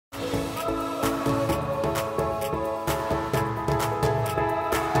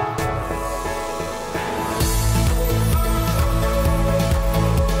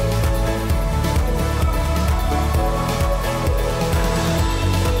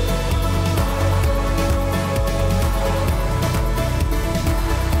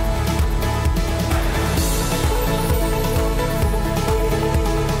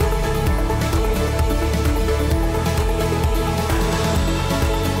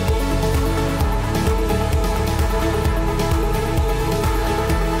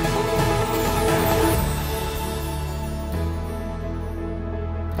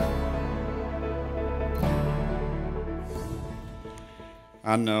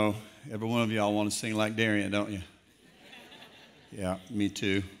I know every one of y'all want to sing like Darian, don't you? Yeah, me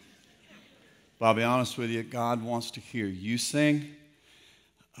too. But I'll be honest with you, God wants to hear you sing.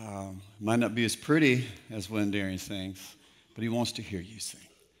 Might not be as pretty as when Darian sings, but he wants to hear you sing.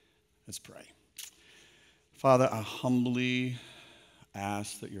 Let's pray. Father, I humbly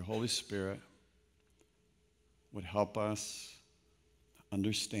ask that your Holy Spirit would help us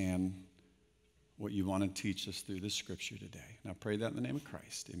understand what you want to teach us through this scripture today. And I pray that in the name of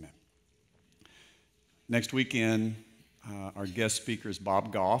Christ. Amen. Next weekend, our guest speaker is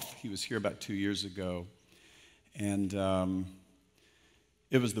Bob Goff. He was here about 2 years ago. And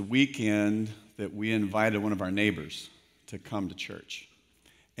it was the weekend that we invited one of our neighbors to come to church.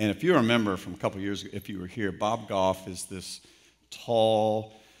 And if you remember from a couple years ago, if you were here, Bob Goff is this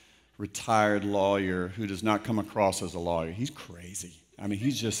tall, retired lawyer who does not come across as a lawyer. He's crazy. I mean,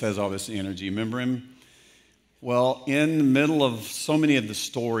 he just has all this energy. Remember him? Well, in the middle of so many of the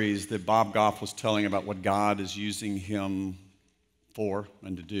stories that Bob Goff was telling about what God is using him for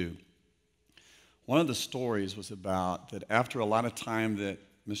and to do, one of the stories was about that after a lot of time that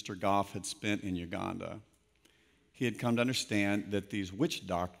Mr. Goff had spent in Uganda, he had come to understand that these witch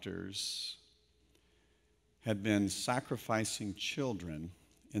doctors had been sacrificing children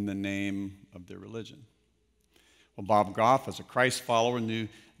in the name of their religion. Well, Bob Goff, as a Christ follower, knew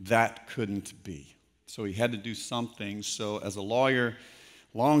that couldn't be. So he had to do something. So as a lawyer,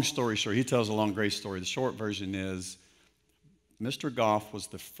 long story short, he tells a long, great story. The short version is Mr. Goff was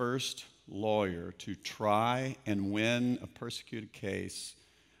the first lawyer to try and win a persecuted case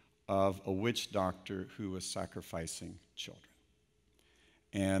of a witch doctor who was sacrificing children.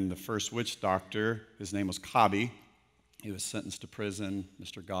 And the first witch doctor, his name was Kabi. He was sentenced to prison.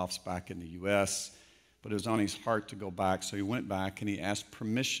 Mr. Goff's back in the U.S., but it was on his heart to go back, so he went back and he asked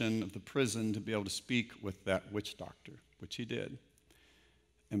permission of the prison to be able to speak with that witch doctor, which he did.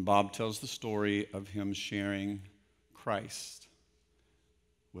 And Bob tells the story of him sharing Christ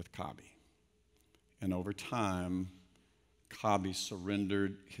with Kabi. And over time, Kabi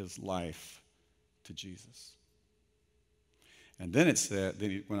surrendered his life to Jesus. And then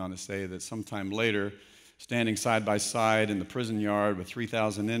he went on to say that sometime later, standing side by side in the prison yard with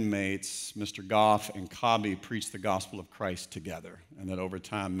 3,000 inmates, Mr. Goff and Kabi preached the gospel of Christ together, and that over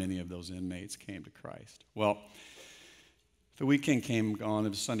time, many of those inmates came to Christ. Well, the weekend came on, it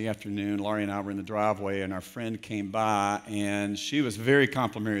was Sunday afternoon. Laurie and I were in the driveway, and our friend came by, and she was very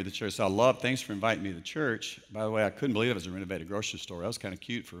complimentary of the church. So thanks for inviting me to church. By the way, I couldn't believe it was a renovated grocery store. That was kind of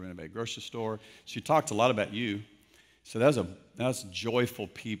cute for a renovated grocery store. She talked a lot about you. So that's joyful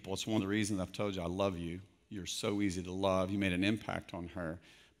people. It's one of the reasons I've told you I love you. You're so easy to love. You made an impact on her.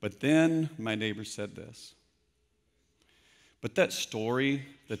 But then my neighbor said this. But that story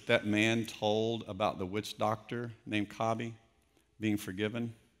that man told about the witch doctor named Kabi being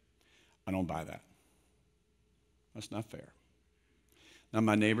forgiven, I don't buy that. That's not fair. Now,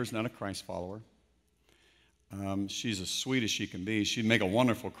 my neighbor's not a Christ follower. She's as sweet as she can be. She'd make a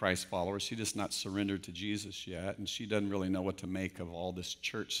wonderful Christ follower. She's just not surrendered to Jesus yet, and she doesn't really know what to make of all this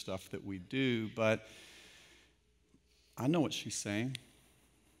church stuff that we do, but I know what she's saying.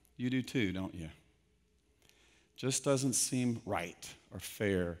 You do too, don't you? Just doesn't seem right or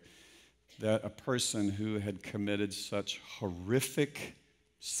fair that a person who had committed such horrific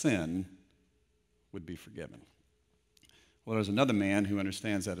sin would be forgiven. Well, there's another man who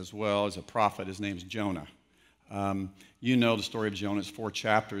understands that as well. He's a prophet. His name's Jonah. You know the story of Jonah. It's 4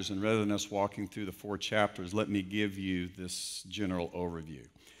 chapters, and rather than us walking through the 4 chapters, let me give you this general overview.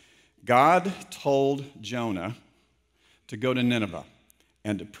 God told Jonah to go to Nineveh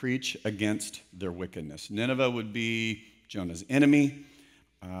and to preach against their wickedness. Nineveh would be Jonah's enemy.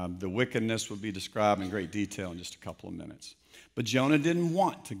 The wickedness would be described in great detail in just a couple of minutes. But Jonah didn't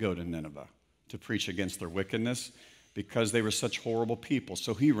want to go to Nineveh to preach against their wickedness because they were such horrible people.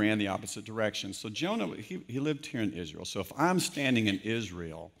 So he ran the opposite direction. So Jonah, he lived here in Israel. So if I'm standing in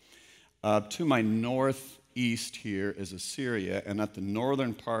Israel, to my northeast here is Assyria, and at the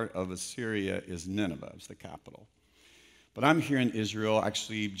northern part of Assyria is Nineveh, it's the capital. But I'm here in Israel.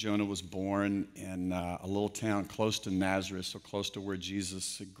 Actually, Jonah was born in a little town close to Nazareth, so close to where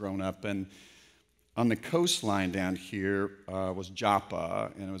Jesus had grown up. And on the coastline down here was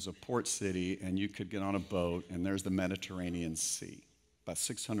Joppa, and it was a port city, and you could get on a boat, and there's the Mediterranean Sea, about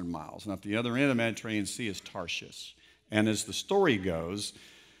 600 miles. And at the other end of the Mediterranean Sea is Tarshish. And as the story goes,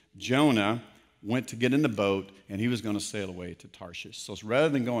 Jonah went to get in the boat, and he was going to sail away to Tarshish. So rather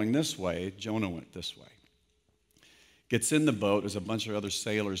than going this way, Jonah went this way. Gets in the boat, there's a bunch of other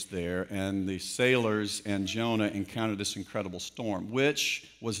sailors there, and the sailors and Jonah encountered this incredible storm, which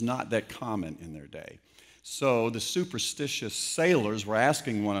was not that common in their day. So the superstitious sailors were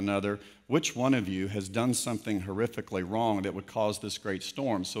asking one another, which one of you has done something horrifically wrong that would cause this great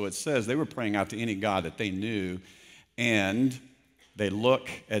storm? So it says they were praying out to any god that they knew, and they look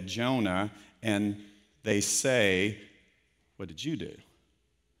at Jonah and they say, what did you do?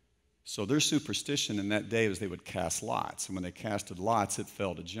 So their superstition in that day was they would cast lots. And when they casted lots, it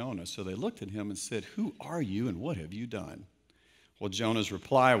fell to Jonah. So they looked at him and said, who are you and what have you done? Well, Jonah's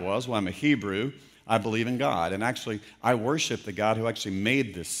reply was, well, I'm a Hebrew. I believe in God. And actually, I worship the God who actually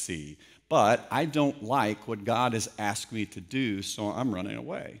made this sea. But I don't like what God has asked me to do, so I'm running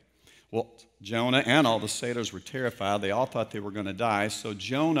away. Well, Jonah and all the sailors were terrified. They all thought they were going to die. So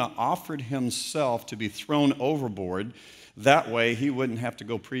Jonah offered himself to be thrown overboard. That way, he wouldn't have to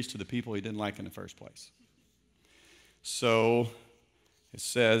go preach to the people he didn't like in the first place. So it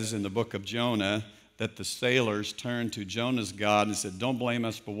says in the book of Jonah that the sailors turned to Jonah's God and said, don't blame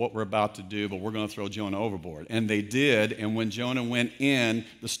us for what we're about to do, but we're going to throw Jonah overboard. And they did, and when Jonah went in,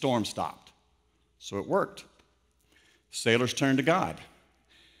 the storm stopped. So it worked. Sailors turned to God.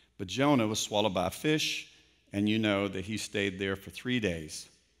 But Jonah was swallowed by a fish, and you know that he stayed there for 3 days.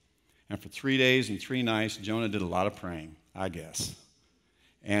 And for 3 days and 3 nights, Jonah did a lot of praying, I guess.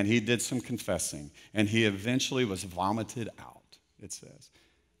 And he did some confessing. And he eventually was vomited out, it says.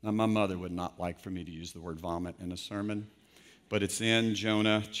 Now, my mother would not like for me to use the word vomit in a sermon, but it's in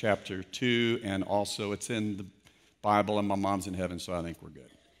Jonah chapter 2, and also it's in the Bible, and my mom's in heaven, so I think we're good.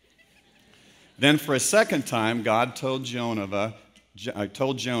 Then for a second time, God told Jonah,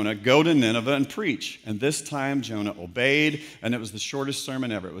 go to Nineveh and preach. And this time, Jonah obeyed, and it was the shortest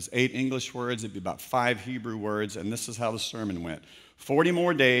sermon ever. It was 8 English words. It'd be about 5 Hebrew words, and this is how the sermon went. 40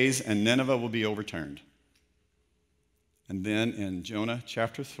 more days, and Nineveh will be overturned. And then in Jonah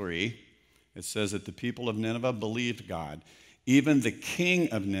chapter 3, it says that the people of Nineveh believed God. Even the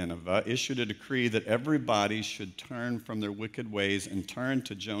king of Nineveh issued a decree that everybody should turn from their wicked ways and turn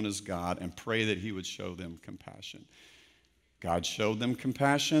to Jonah's God and pray that he would show them compassion. God showed them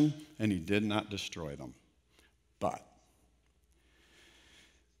compassion, and he did not destroy them. But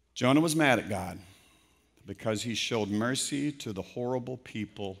Jonah was mad at God because he showed mercy to the horrible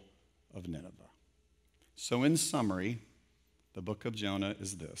people of Nineveh. So in summary, the book of Jonah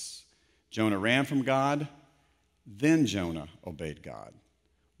is this. Jonah ran from God, then Jonah obeyed God.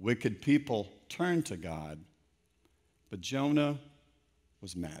 Wicked people turned to God, but Jonah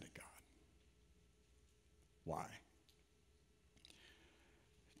was mad at God. Why?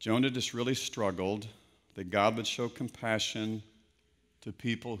 Jonah just really struggled that God would show compassion to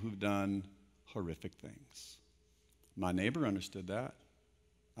people who've done horrific things. My neighbor understood that.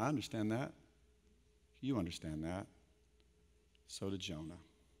 I understand that. You understand that. So did Jonah.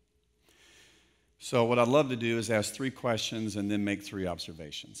 So what I'd love to do is ask 3 questions and then make 3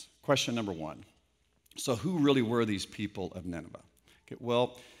 observations. Question number 1. So who really were these people of Nineveh? Okay,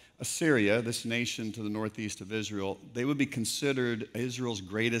 well, Assyria, this nation to the northeast of Israel, they would be considered Israel's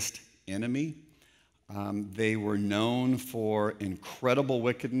greatest enemy. They were known for incredible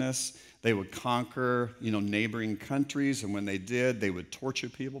wickedness. They would conquer, neighboring countries, and when they did, they would torture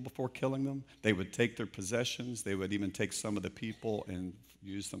people before killing them. They would take their possessions. They would even take some of the people and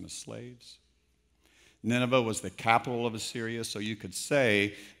use them as slaves. Nineveh was the capital of Assyria, so you could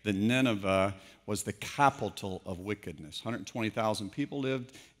say that Nineveh was the capital of wickedness. 120,000 people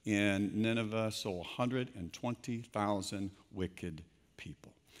lived in Nineveh, so 120,000 wicked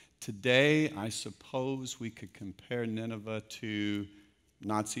people. Today, I suppose we could compare Nineveh to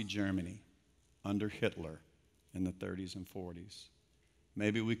Nazi Germany under Hitler in the 30s and 40s.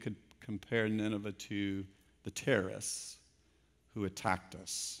 Maybe we could compare Nineveh to the terrorists who attacked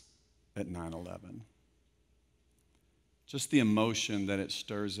us at 9/11. Just the emotion that it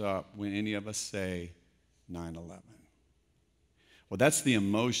stirs up when any of us say 9/11. Well, that's the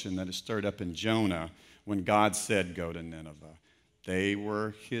emotion that is stirred up in Jonah when God said, go to Nineveh. They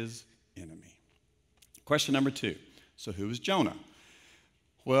were his enemy. Question number 2. So who was Jonah?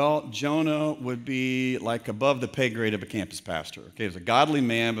 Well, Jonah would be like above the pay grade of a campus pastor. Okay, he was a godly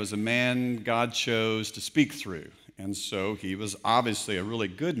man, but was a man God chose to speak through. And so he was obviously a really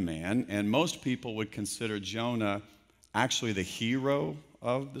good man, and most people would consider Jonah actually the hero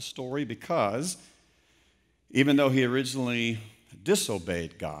of the story because even though he originally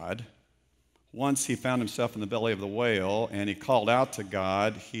disobeyed God, once he found himself in the belly of the whale and he called out to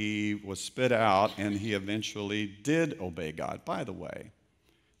God, he was spit out and he eventually did obey God. By the way,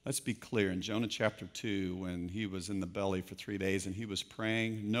 let's be clear, in Jonah chapter 2, when he was in the belly for 3 days and he was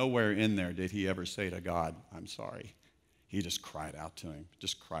praying, nowhere in there did he ever say to God, I'm sorry. He just cried out to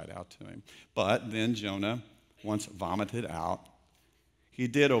him, But then Jonah, once vomited out, he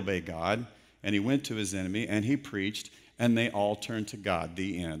did obey God, and he went to his enemy, and he preached, and they all turned to God.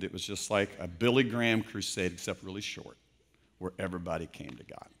 The end. It was just like a Billy Graham crusade, except really short, where everybody came to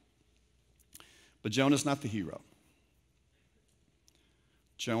God. But Jonah's not the hero.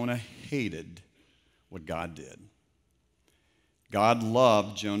 Jonah hated what God did. God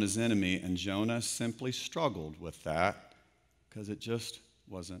loved Jonah's enemy, and Jonah simply struggled with that because it just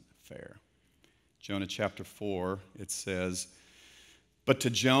wasn't fair. Jonah chapter 4, it says, "But to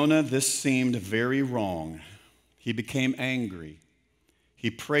Jonah this seemed very wrong. He became angry. He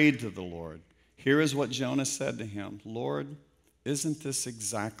prayed to the Lord. Here is what Jonah said to him, 'Lord, isn't this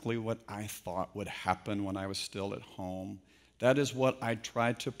exactly what I thought would happen when I was still at home? That is what I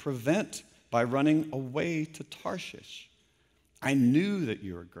tried to prevent by running away to Tarshish. I knew that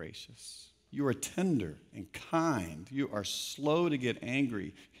you are gracious. You are tender and kind. You are slow to get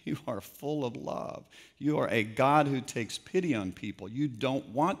angry. You are full of love. You are a God who takes pity on people. You don't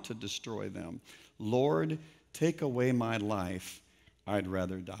want to destroy them. Lord, take away my life. I'd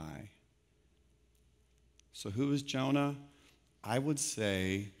rather die.'" So who is Jonah? I would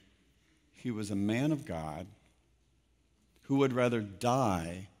say he was a man of God who would rather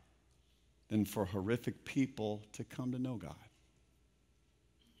die than for horrific people to come to know God.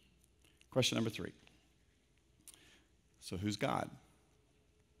 Question number 3. So who's God?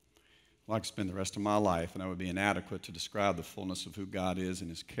 Well, I could spend the rest of my life, and I would be inadequate to describe the fullness of who God is and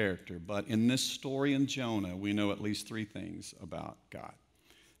his character. But in this story in Jonah, we know at least 3 things about God.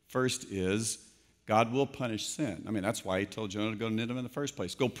 First is God will punish sin. I mean, that's why he told Jonah to go to Nineveh in the first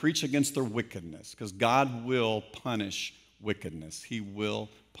place. Go preach against their wickedness, because God will punish wickedness. He will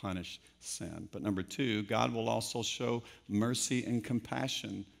punish sin. But number 2, God will also show mercy and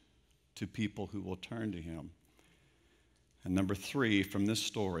compassion to people who will turn to him. And number 3, from this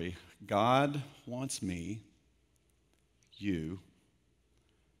story, God wants me, you,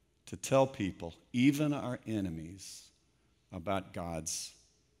 to tell people, even our enemies, about God's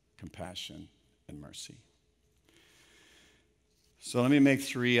compassion and mercy. So let me make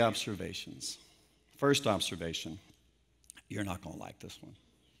 3 observations. First observation, you're not going to like this one.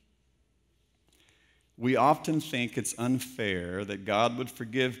 We often think it's unfair that God would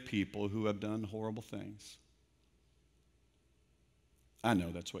forgive people who have done horrible things. I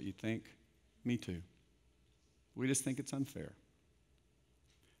know that's what you think. Me too. We just think it's unfair.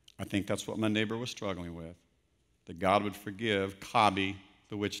 I think that's what my neighbor was struggling with, that God would forgive Cobby,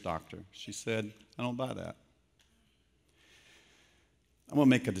 the witch doctor. She said, I don't buy that. I'm going to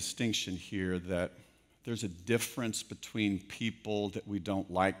make a distinction here that there's a difference between people that we don't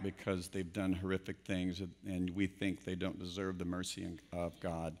like because they've done horrific things and we think they don't deserve the mercy of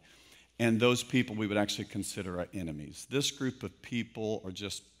God, and those people we would actually consider our enemies. This group of people are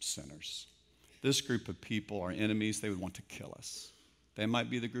just sinners. This group of people are enemies. They would want to kill us. They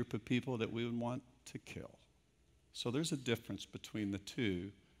might be the group of people that we would want to kill. So there's a difference between the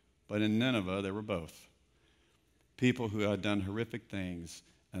two, but in Nineveh, they were both. People who had done horrific things,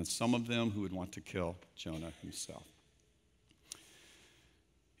 and some of them who would want to kill Jonah himself.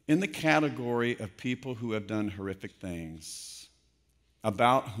 In the category of people who have done horrific things,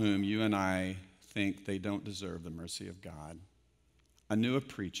 about whom you and I think they don't deserve the mercy of God, I knew a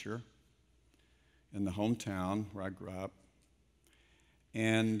preacher in the hometown where I grew up,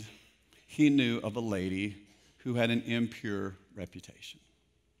 and he knew of a lady who had an impure reputation.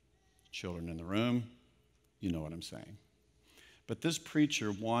 Children in the room, you know what I'm saying. But this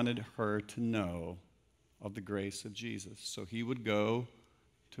preacher wanted her to know of the grace of Jesus. So he would go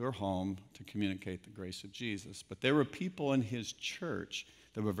to her home to communicate the grace of Jesus. But there were people in his church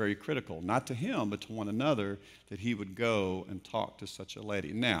that were very critical, not to him, but to one another, that he would go and talk to such a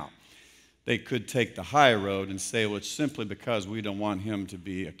lady. Now, they could take the high road and say, well, it's simply because we don't want him to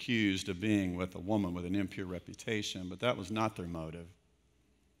be accused of being with a woman with an impure reputation, but that was not their motive.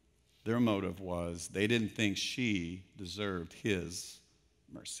 Their motive was they didn't think she deserved his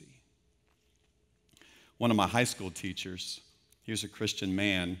mercy. One of my high school teachers, he was a Christian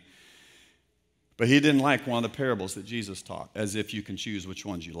man, but he didn't like one of the parables that Jesus taught, as if you can choose which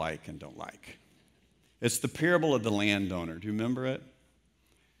ones you like and don't like. It's the parable of the landowner. Do you remember it?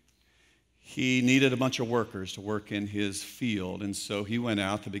 He needed a bunch of workers to work in his field, and so he went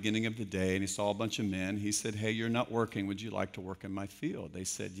out at the beginning of the day, and he saw a bunch of men. He said, hey, you're not working. Would you like to work in my field? They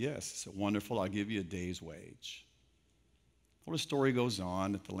said, yes. He said, wonderful. I'll give you a day's wage. Well, the story goes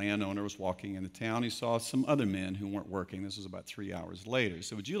on that the landowner was walking into town. He saw some other men who weren't working. This was about 3 hours later. He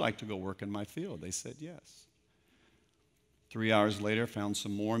said, would you like to go work in my field? They said, yes. 3 hours later, found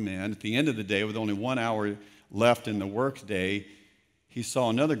some more men. At the end of the day, with only 1 hour left in the work day, he saw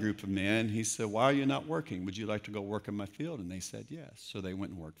another group of men. He said, why are you not working? Would you like to go work in my field? And they said, yes. So they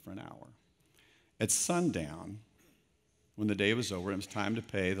went and worked for an hour. At sundown, when the day was over, it was time to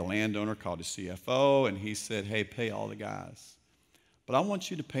pay, the landowner called his CFO, and he said, hey, pay all the guys. But I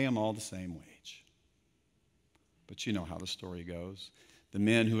want you to pay them all the same wage. But you know how the story goes. The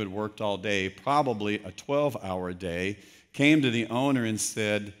men who had worked all day, probably a 12-hour day, came to the owner and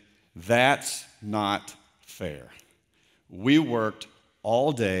said, that's not fair. We worked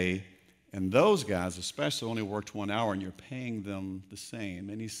all day, and those guys especially only worked 1 hour, and you're paying them the same.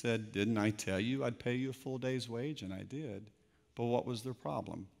 And he said, didn't I tell you I'd pay you a full day's wage? And I did. But what was their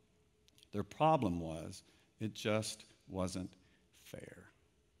problem? Their problem was it just wasn't fair.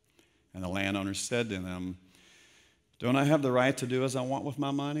 And the landowner said to them, don't I have the right to do as I want with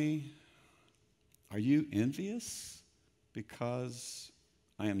my money? Are you envious because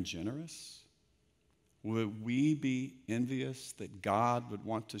I am generous? Would we be envious that God would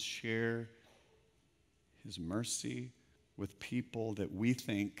want to share his mercy with people that we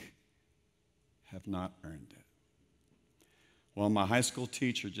think have not earned it? Well, my high school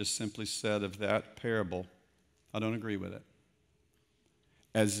teacher just simply said of that parable, I don't agree with it.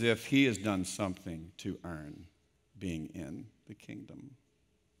 As if he has done something to earn being in the kingdom.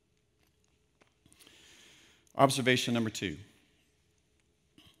 Observation number 2.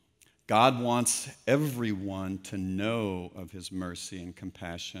 God wants everyone to know of his mercy and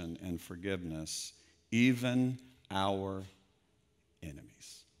compassion and forgiveness, even our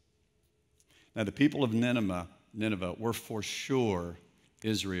enemies. Now, the people of Nineveh were for sure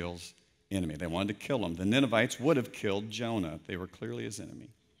Israel's enemy. They wanted to kill him. The Ninevites would have killed Jonah. They were clearly his enemy.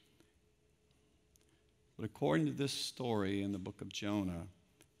 But according to this story in the book of Jonah,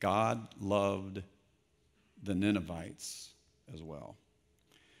 God loved the Ninevites as well.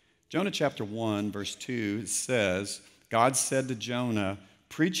 Jonah chapter 1, verse 2 says, God said to Jonah,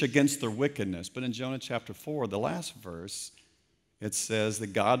 preach against their wickedness. But in Jonah chapter 4, the last verse, it says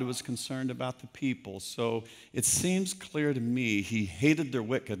that God was concerned about the people. So it seems clear to me he hated their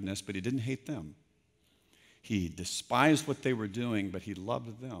wickedness, but he didn't hate them. He despised what they were doing, but he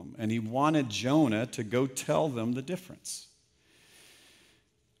loved them. And he wanted Jonah to go tell them the difference.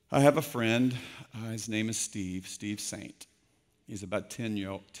 I have a friend. His name is Steve Saint. He's about 10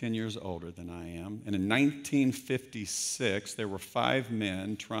 years older than I am. And in 1956, there were 5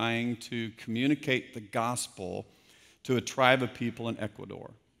 men trying to communicate the gospel to a tribe of people in Ecuador.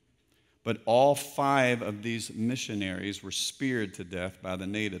 But all 5 of these missionaries were speared to death by the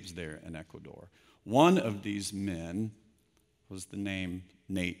natives there in Ecuador. One of these men was the name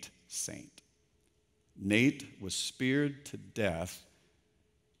Nate Saint. Nate was speared to death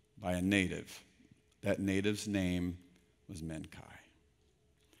by a native. That native's name was Menkai.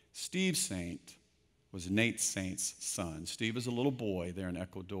 Steve Saint was Nate Saint's son. Steve was a little boy there in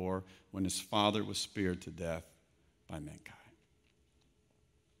Ecuador when his father was speared to death by Menkai.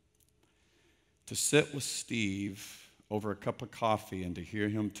 To sit with Steve over a cup of coffee and to hear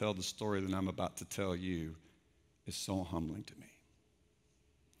him tell the story that I'm about to tell you is so humbling to me.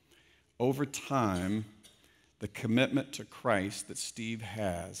 Over time, the commitment to Christ that Steve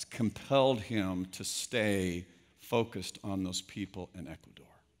has compelled him to stay focused on those people in Ecuador.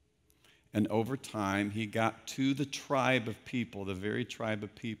 And over time, he got to the tribe of people, the very tribe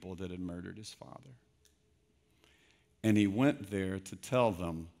of people that had murdered his father. And he went there to tell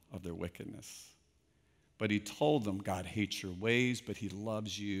them of their wickedness. But he told them, God hates your ways, but he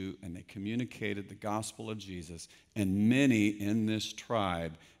loves you. And they communicated the gospel of Jesus. And many in this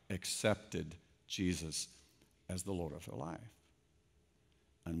tribe accepted Jesus as the Lord of their life.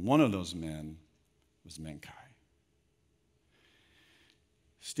 And one of those men was Menkai.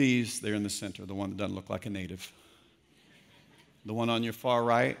 Steve's there in the center, the one that doesn't look like a native. The one on your far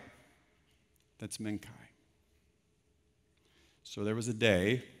right, that's Menkai. So there was a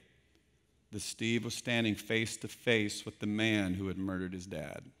day that Steve was standing face to face with the man who had murdered his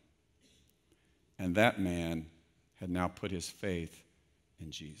dad. And that man had now put his faith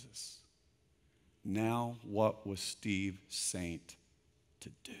in Jesus. Now, what was Steve Saint to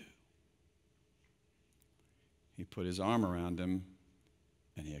do? He put his arm around him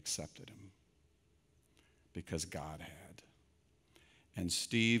and he accepted him because God had. And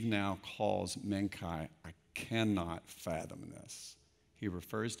Steve now calls Menkai, I cannot fathom this. He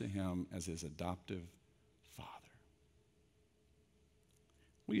refers to him as his adoptive father.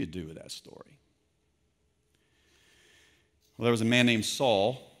 What do you do with that story? Well, there was a man named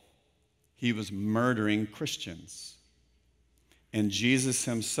Saul. He was murdering Christians. And Jesus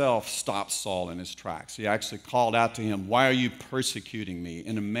himself stopped Saul in his tracks. He actually called out to him, why are you persecuting me?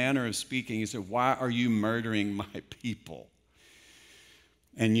 In a manner of speaking, he said, why are you murdering my people?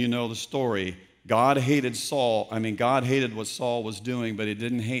 And you know the story. God hated what Saul was doing, but he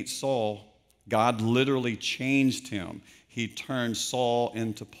didn't hate Saul. God literally changed him. He turned Saul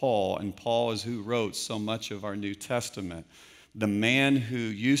into Paul, and Paul is who wrote so much of our New Testament. The man who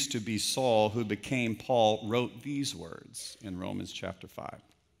used to be Saul, who became Paul, wrote these words in Romans chapter 5.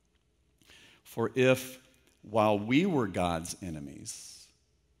 For if, while we were God's enemies,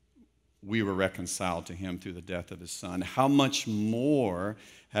 we were reconciled to him through the death of his son, how much more,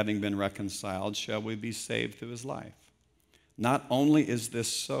 having been reconciled, shall we be saved through his life? Not only is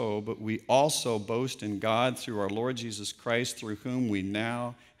this so, but we also boast in God through our Lord Jesus Christ, through whom we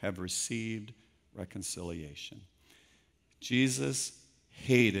now have received reconciliation. Jesus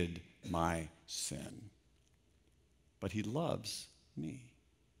hated my sin, but he loves me.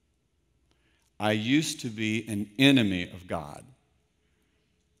 I used to be an enemy of God,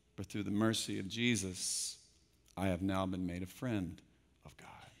 but through the mercy of Jesus, I have now been made a friend of God.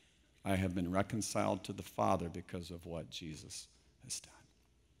 I have been reconciled to the Father because of what Jesus has done.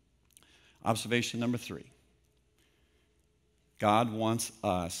 Observation number 3. God wants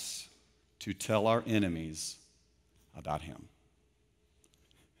us to tell our enemies about him.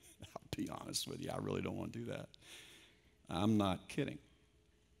 I'll be honest with you, I really don't want to do that. I'm not kidding.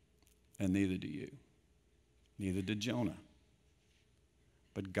 And neither do you. Neither did Jonah.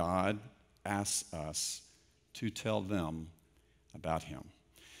 But God asks us to tell them about him.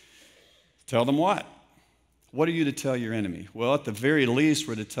 Tell them what? What are you to tell your enemy? Well, at the very least,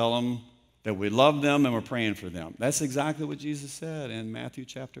 we're to tell them that we love them and we're praying for them. That's exactly what Jesus said in Matthew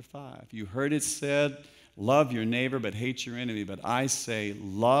chapter 5. You heard it said, love your neighbor but hate your enemy. But I say,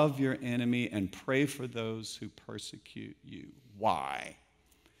 love your enemy and pray for those who persecute you. Why?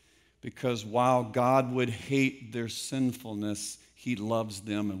 Because while God would hate their sinfulness, he loves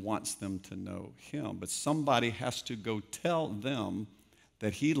them and wants them to know him. But somebody has to go tell them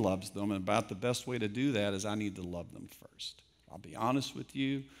that he loves them, and about the best way to do that is I need to love them first. I'll be honest with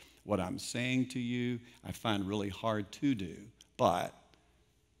you, what I'm saying to you, I find really hard to do, but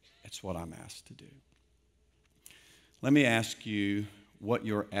it's what I'm asked to do. Let me ask you what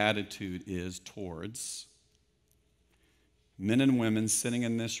your attitude is towards men and women sitting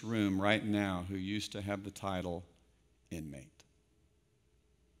in this room right now who used to have the title inmate.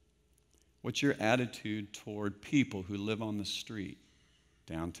 What's your attitude toward people who live on the street,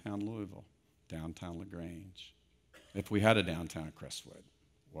 downtown Louisville, downtown LaGrange? If we had a downtown at Crestwood,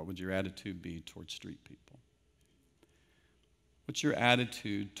 what would your attitude be toward street people? What's your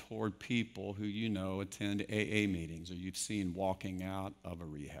attitude toward people who you know attend AA meetings or you've seen walking out of a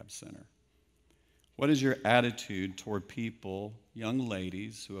rehab center? What is your attitude toward people, young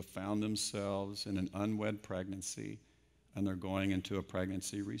ladies, who have found themselves in an unwed pregnancy and they're going into a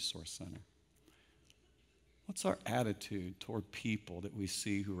pregnancy resource center? What's our attitude toward people that we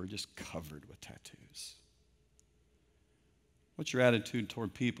see who are just covered with tattoos? What's your attitude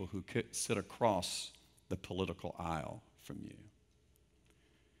toward people who sit across the political aisle from you?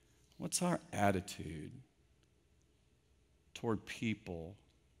 What's our attitude toward people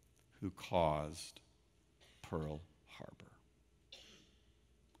who caused Pearl Harbor?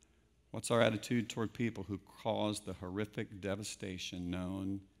 What's our attitude toward people who caused the horrific devastation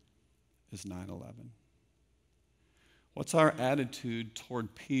known as 9/11? What's our attitude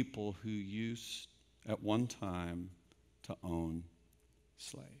toward people who used at one time to own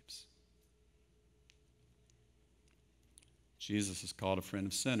slaves? Jesus is called a friend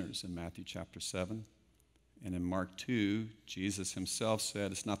of sinners in Matthew chapter 7. And in Mark 2, Jesus himself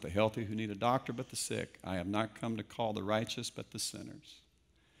said, it's not the healthy who need a doctor, but the sick. I have not come to call the righteous, but the sinners.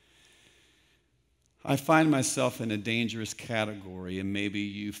 I find myself in a dangerous category, and maybe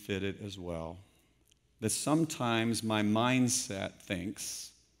you fit it as well, that sometimes my mindset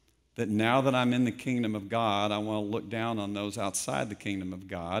thinks that now that I'm in the kingdom of God, I want to look down on those outside the kingdom of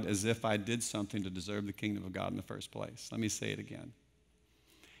God as if I did something to deserve the kingdom of God in the first place. Let me say it again.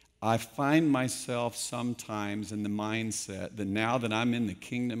 I find myself sometimes in the mindset that now that I'm in the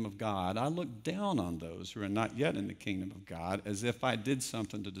kingdom of God, I look down on those who are not yet in the kingdom of God as if I did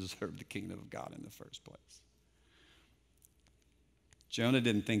something to deserve the kingdom of God in the first place. Jonah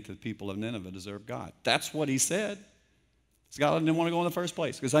didn't think that the people of Nineveh deserved God. That's what he said. God didn't want to go in the first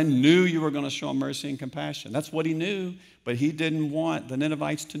place because I knew you were going to show him mercy and compassion. That's what he knew, but he didn't want the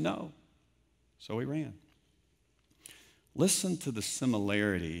Ninevites to know. So he ran. Listen to the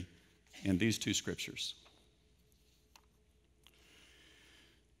similarity in these two scriptures.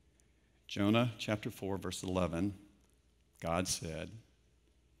 Jonah chapter 4, verse 11, God said,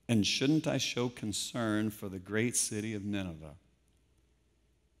 "And shouldn't I show concern for the great city of Nineveh?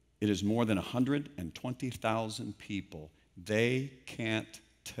 It is more than 120,000 people. They can't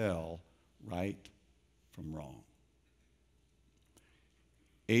tell right from wrong."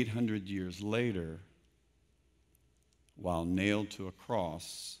 800 years later, while nailed to a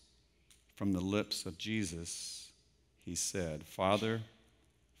cross, from the lips of Jesus, he said, Father,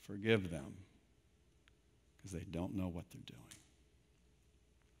 forgive them, because they don't know what they're doing.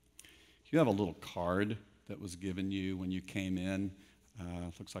 You have a little card that was given you when you came in.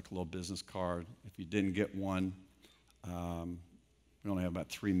 It looks like a little business card. If you didn't get one, we only have about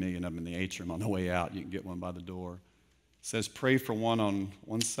 3 million of them in the atrium. On the way out, you can get one by the door. It says, pray for one on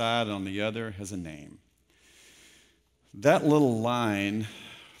one side, and on the other has a name. That little line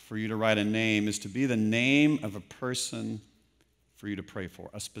for you to write a name is to be the name of a person for you to pray for,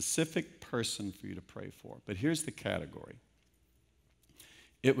 a specific person for you to pray for. But here's the category.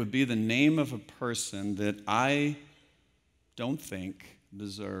 It would be the name of a person that I don't think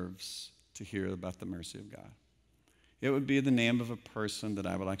deserves to hear about the mercy of God. It would be the name of a person that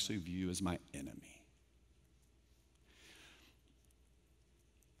I would actually view as my enemy.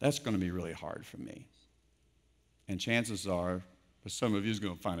 That's going to be really hard for me. And chances are, some of you is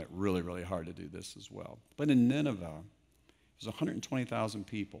going to find it really, really hard to do this as well. But in Nineveh, it was 120,000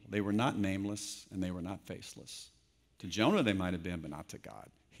 people. They were not nameless and they were not faceless. To Jonah they might have been, but not to God.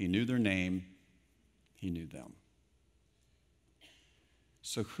 He knew their name. He knew them.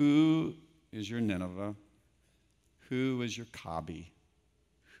 So who is your Nineveh? Who is your Kabi?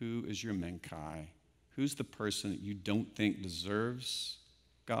 Who is your Menkai? Who's the person that you don't think deserves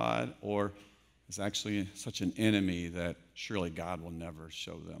God or is actually such an enemy that surely God will never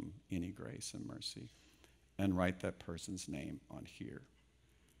show them any grace and mercy? And write that person's name on here.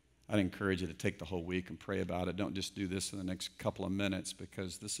 I'd encourage you to take the whole week and pray about it. Don't just do this in the next couple of minutes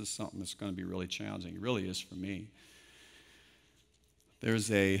because this is something that's going to be really challenging. It really is for me.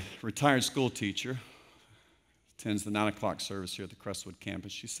 There's a retired school teacher, attends the 9 o'clock service here at the Crestwood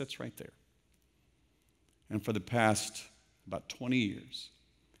campus. She sits right there. And for the past about 20 years,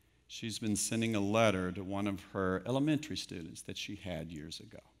 she's been sending a letter to one of her elementary students that she had years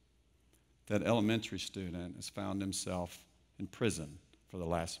ago. That elementary student has found himself in prison for the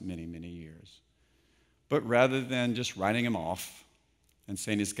last many, many years. But rather than just writing him off and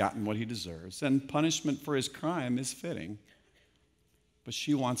saying he's gotten what he deserves, and punishment for his crime is fitting, but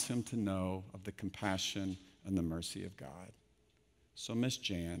she wants him to know of the compassion and the mercy of God. So Miss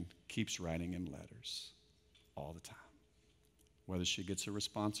Jan keeps writing him letters all the time. Whether she gets a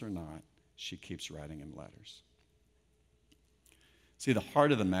response or not, she keeps writing him letters. See, the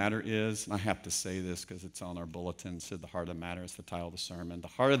heart of the matter is, and I have to say this because it's on our bulletin, it said the heart of the matter is the title of the sermon. The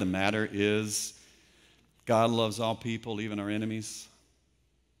heart of the matter is God loves all people, even our enemies.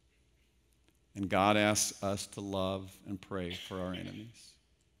 And God asks us to love and pray for our enemies.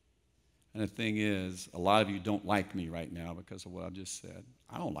 And the thing is, a lot of you don't like me right now because of what I've just said.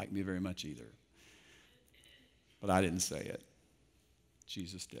 I don't like me very much either. But I didn't say it.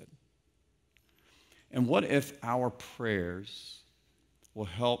 Jesus did. And what if our prayers will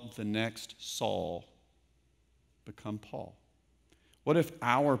help the next Saul become Paul? What if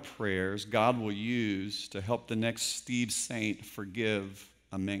our prayers God will use to help the next Steve Saint forgive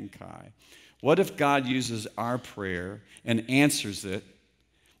a Menkai? What if God uses our prayer and answers it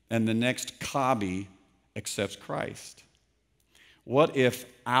and the next Kabi accepts Christ? What if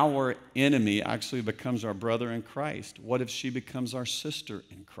our enemy actually becomes our brother in Christ? What if she becomes our sister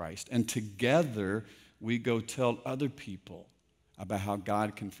in Christ? And together we go tell other people about how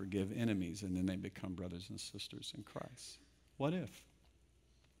God can forgive enemies and then they become brothers and sisters in Christ. What if?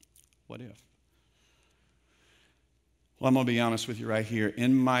 What if? Well, I'm going to be honest with you right here.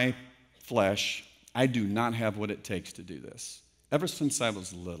 In my flesh, I do not have what it takes to do this. Ever since I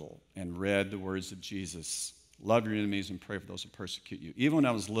was little and read the words of Jesus, love your enemies and pray for those who persecute you. Even when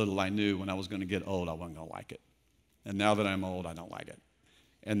I was little, I knew when I was going to get old, I wasn't going to like it. And now that I'm old, I don't like it.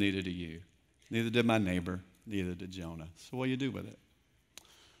 And neither do you. Neither did my neighbor. Neither did Jonah. So what do you do with it?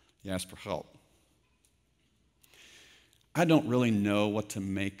 You ask for help. I don't really know what to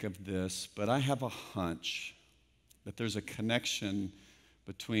make of this, but I have a hunch that there's a connection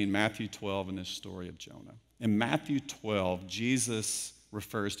between Matthew 12 and this story of Jonah. In Matthew 12, Jesus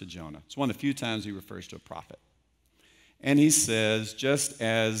refers to Jonah. It's one of the few times he refers to a prophet. And he says, just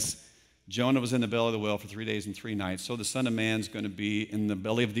as Jonah was in the belly of the whale for 3 days and 3 nights, so the Son of Man's going to be in the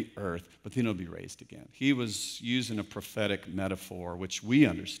belly of the earth, but then he'll be raised again. He was using a prophetic metaphor, which we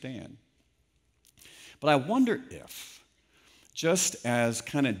understand. But I wonder if, just as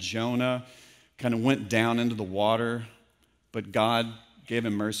kind of Jonah kind of went down into the water, but God gave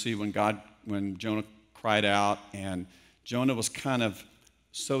him mercy when Jonah cried out, and Jonah was kind of,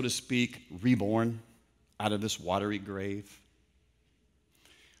 so to speak, reborn out of this watery grave.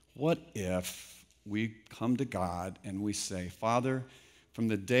 What if we come to God and we say, Father, from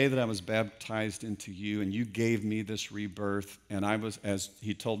the day that I was baptized into you and you gave me this rebirth, and I was, as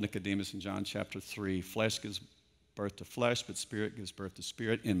he told Nicodemus in John chapter 3, flesh gives birth to flesh, but spirit gives birth to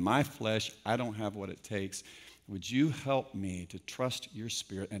spirit. In my flesh, I don't have what it takes. Would you help me to trust your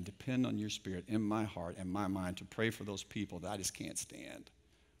spirit and depend on your spirit in my heart and my mind to pray for those people that I just can't stand,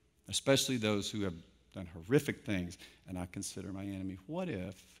 especially those who have done horrific things and I consider my enemy? What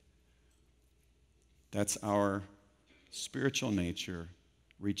if that's our spiritual nature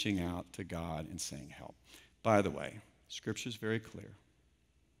reaching out to God and saying help? By the way, Scripture is very clear.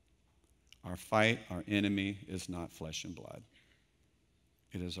 Our fight, our enemy is not flesh and blood.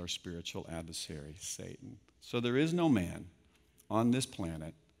 It is our spiritual adversary, Satan. So there is no man on this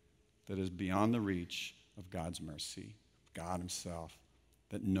planet that is beyond the reach of God's mercy, God himself,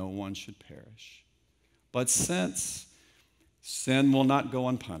 that no one should perish. But since sin will not go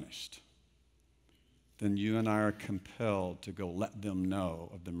unpunished, then you and I are compelled to go let them know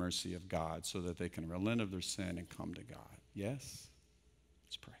of the mercy of God so that they can relent of their sin and come to God. Yes?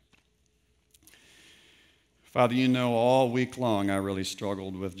 Let's pray. Father, you know all week long I really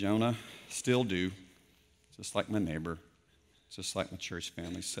struggled with Jonah, still do, just like my neighbor, just like my church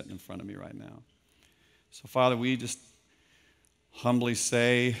family sitting in front of me right now. So, Father, we just humbly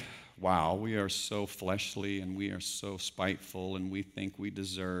say, wow, we are so fleshly and we are so spiteful and we think we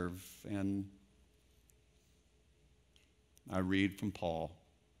deserve. And I read from Paul,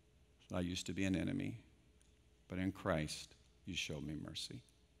 I used to be an enemy, but in Christ you showed me mercy.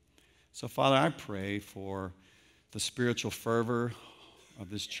 So, Father, I pray for the spiritual fervor of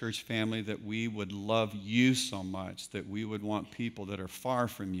this church family, that we would love you so much that we would want people that are far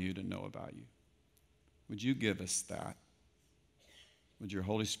from you to know about you. Would you give us that? Would your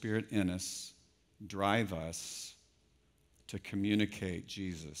Holy Spirit in us drive us to communicate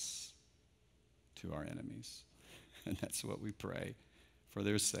Jesus to our enemies? And that's what we pray, for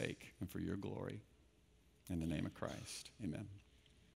their sake and for your glory. In the name of Christ, amen.